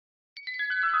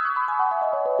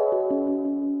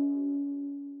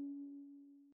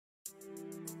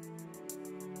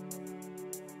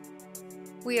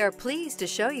We are pleased to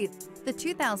show you the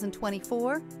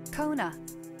 2024 Kona.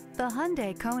 The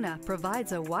Hyundai Kona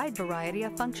provides a wide variety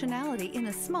of functionality in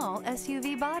a small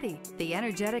SUV body. The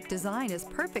energetic design is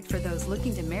perfect for those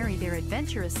looking to marry their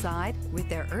adventurous side with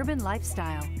their urban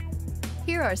lifestyle.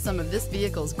 Here are some of this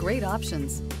vehicle's great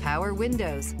options: power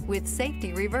windows with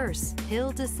safety reverse,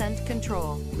 hill descent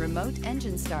control, remote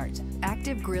engine start,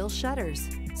 active grille shutters,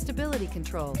 stability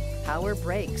control, power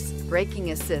brakes,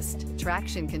 braking assist,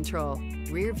 traction control,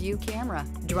 rear view camera,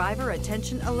 driver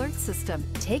attention alert system.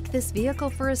 Take this vehicle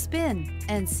for a spin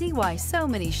and see why so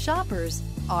many shoppers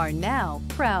are now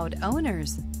proud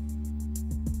owners.